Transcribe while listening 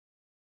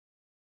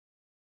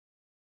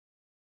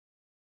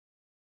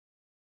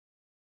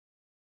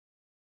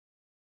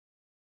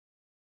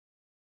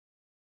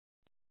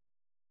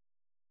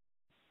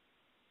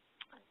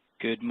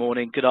Good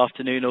morning, good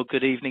afternoon, or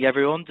good evening,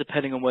 everyone,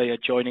 depending on where you're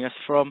joining us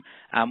from,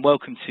 and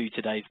welcome to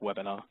today's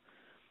webinar.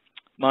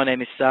 My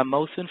name is Sam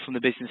Moulton from the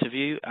Business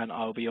Review, and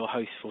I'll be your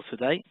host for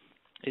today.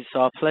 It's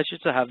our pleasure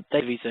to have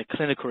DaVita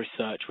Clinical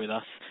Research with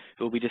us,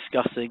 who will be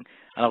discussing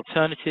an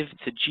alternative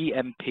to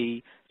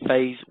GMP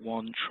Phase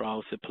 1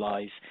 trial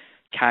supplies.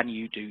 Can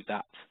you do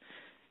that?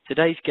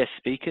 Today's guest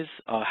speakers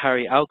are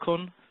Harry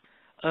Alcorn,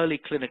 Early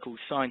Clinical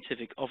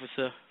Scientific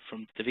Officer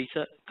from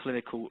DaVita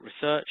Clinical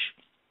Research,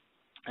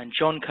 and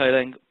John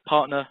Koling,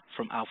 partner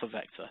from Alpha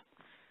Vector.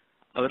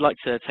 I would like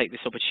to take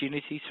this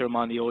opportunity to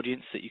remind the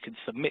audience that you can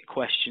submit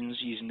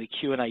questions using the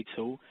Q&A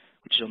tool,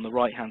 which is on the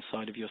right-hand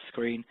side of your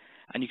screen,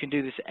 and you can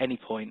do this at any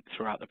point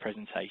throughout the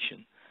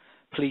presentation.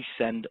 Please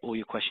send all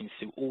your questions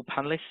to all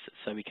panelists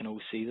so we can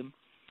all see them.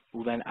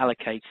 We'll then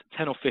allocate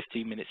 10 or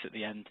 15 minutes at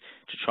the end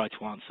to try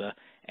to answer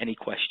any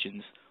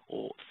questions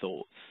or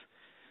thoughts.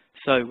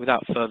 So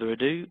without further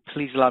ado,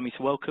 please allow me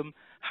to welcome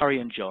Harry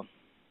and John.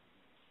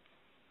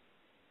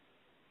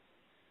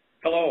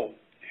 Hello,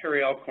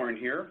 Harry Alcorn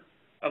here.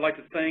 I'd like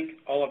to thank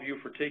all of you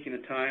for taking the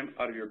time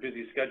out of your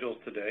busy schedules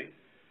today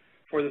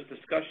for this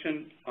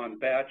discussion on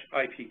batch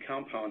IP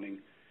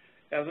compounding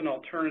as an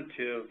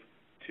alternative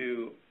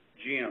to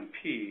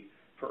GMP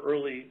for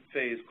early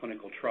phase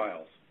clinical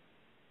trials.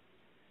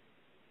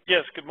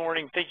 Yes, good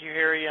morning. Thank you,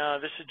 Harry.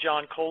 This is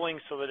John Koling,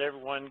 so that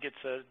everyone gets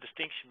a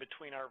distinction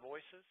between our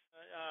voices.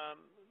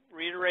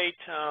 Reiterate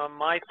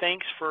my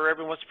thanks for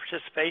everyone's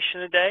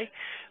participation today.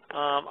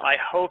 I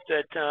hope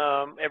that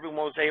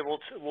everyone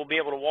will be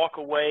able to walk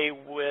away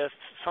with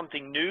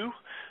something new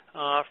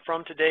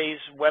from today's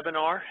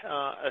webinar,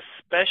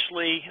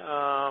 especially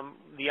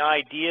the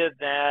idea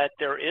that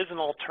there is an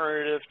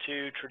alternative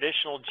to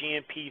traditional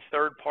GMP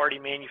third-party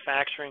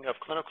manufacturing of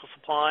clinical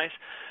supplies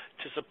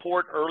to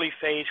support early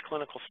phase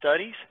clinical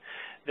studies,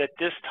 that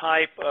this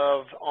type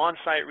of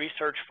on-site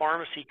research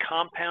pharmacy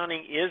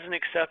compounding is an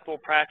acceptable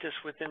practice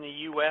within the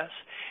U.S.,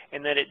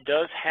 and that it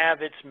does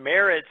have its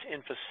merits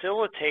in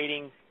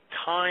facilitating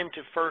time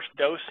to first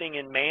dosing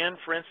in man,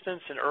 for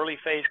instance, in early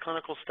phase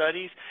clinical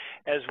studies,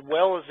 as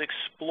well as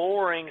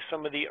exploring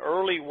some of the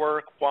early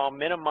work while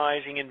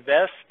minimizing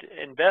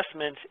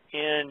investments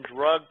in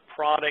drug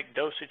product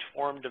dosage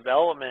form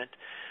development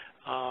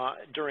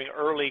during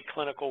early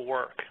clinical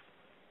work.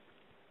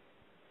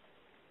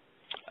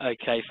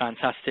 Okay,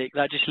 fantastic.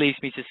 That just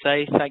leaves me to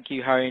say thank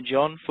you, Harry and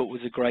John, for what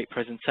was a great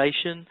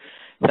presentation.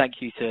 Thank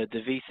you to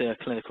DaVita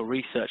Clinical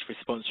Research for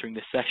sponsoring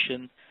the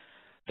session.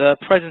 The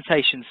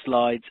presentation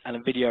slides and a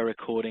video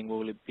recording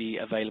will be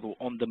available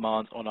on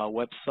demand on our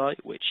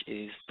website, which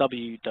is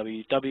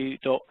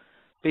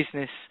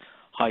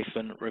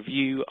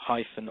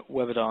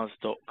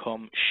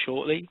www.business-review-webinars.com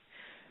shortly.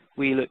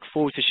 We look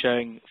forward to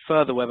sharing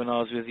further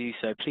webinars with you,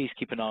 so please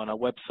keep an eye on our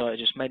website I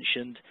just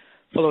mentioned.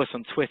 Follow us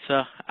on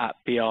Twitter at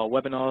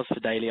BRWebinars for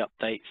daily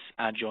updates,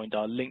 and join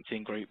our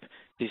LinkedIn group,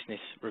 Business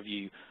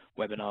Review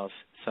Webinars.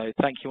 So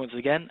thank you once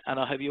again, and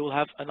I hope you all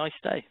have a nice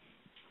day.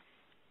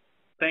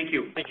 Thank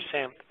you. Thank you,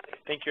 Sam.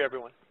 Thank you,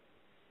 everyone.